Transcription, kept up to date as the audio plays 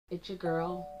It's your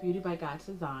girl, Beauty by God's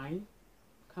Design,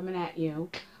 coming at you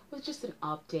with just an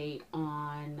update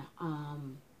on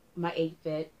my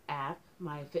 8Fit app,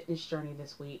 my fitness journey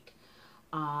this week.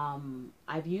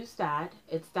 I've used that.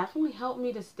 It's definitely helped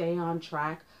me to stay on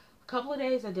track. A couple of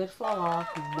days I did fall off,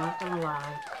 I'm not gonna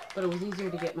lie, but it was easier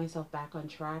to get myself back on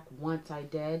track once I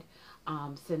did.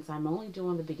 Since I'm only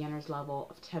doing the beginner's level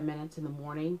of 10 minutes in the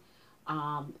morning.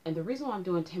 And the reason why I'm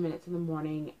doing 10 minutes in the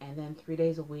morning and then 3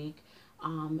 days a week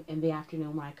in the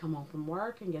afternoon when I come home from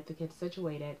work and get the kids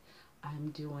situated, I'm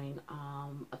doing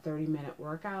a 30-minute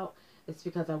workout. It's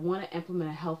because I want to implement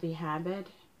a healthy habit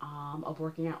of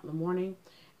working out in the morning.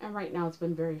 And right now it's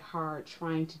been very hard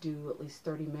trying to do at least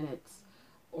 30 minutes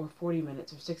or 40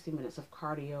 minutes or 60 minutes of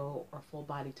cardio or full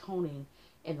body toning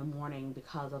in the morning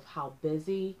because of how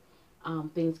busy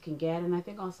things can get. And I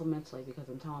think also mentally because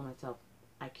I'm telling myself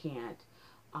I can't.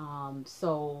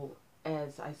 So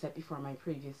as I said before in my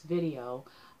previous video,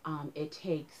 it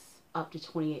takes up to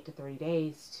 28 to 30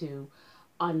 days to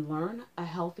unlearn a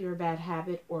healthy or bad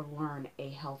habit or learn a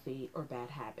healthy or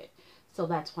bad habit. So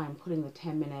that's why I'm putting the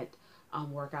 10-minute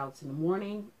workouts in the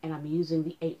morning, and I'm using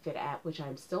the 8Fit app, which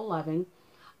I'm still loving.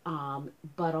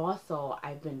 But also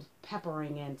I've been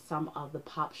peppering in some of the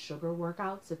Pop Sugar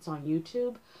workouts. It's on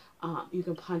YouTube. You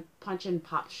can punch in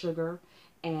Pop Sugar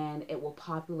and it will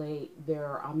populate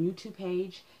their YouTube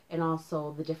page and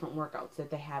also the different workouts that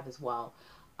they have as well.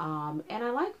 And I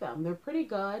like them. They're pretty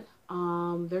good.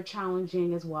 They're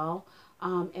challenging as well.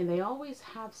 And they always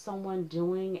have someone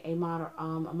doing a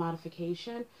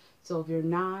modification. So if you're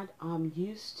not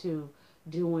used to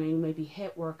doing maybe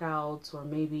HIIT workouts or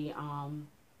maybe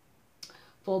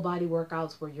full body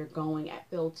workouts where you're going at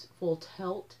full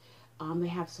tilt, they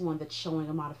have someone that's showing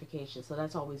a modification. So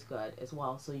that's always good as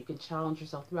well. So you can challenge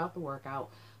yourself throughout the workout,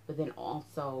 but then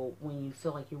also when you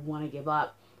feel like you want to give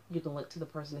up, you can look to the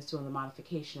person that's doing the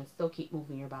modification and still keep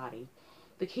moving your body.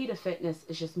 The key to fitness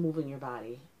is just moving your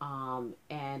body.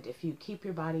 And if you keep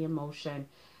your body in motion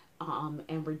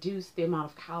and reduce the amount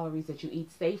of calories that you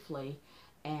eat safely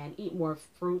and eat more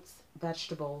fruits,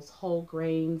 vegetables, whole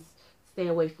grains, stay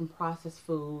away from processed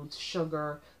foods,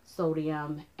 sugar,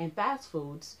 sodium, and fast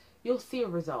foods, you'll see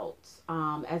results.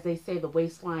 As they say, the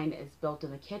waistline is built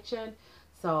in the kitchen.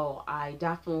 So I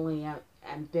definitely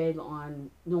am big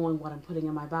on knowing what I'm putting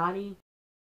in my body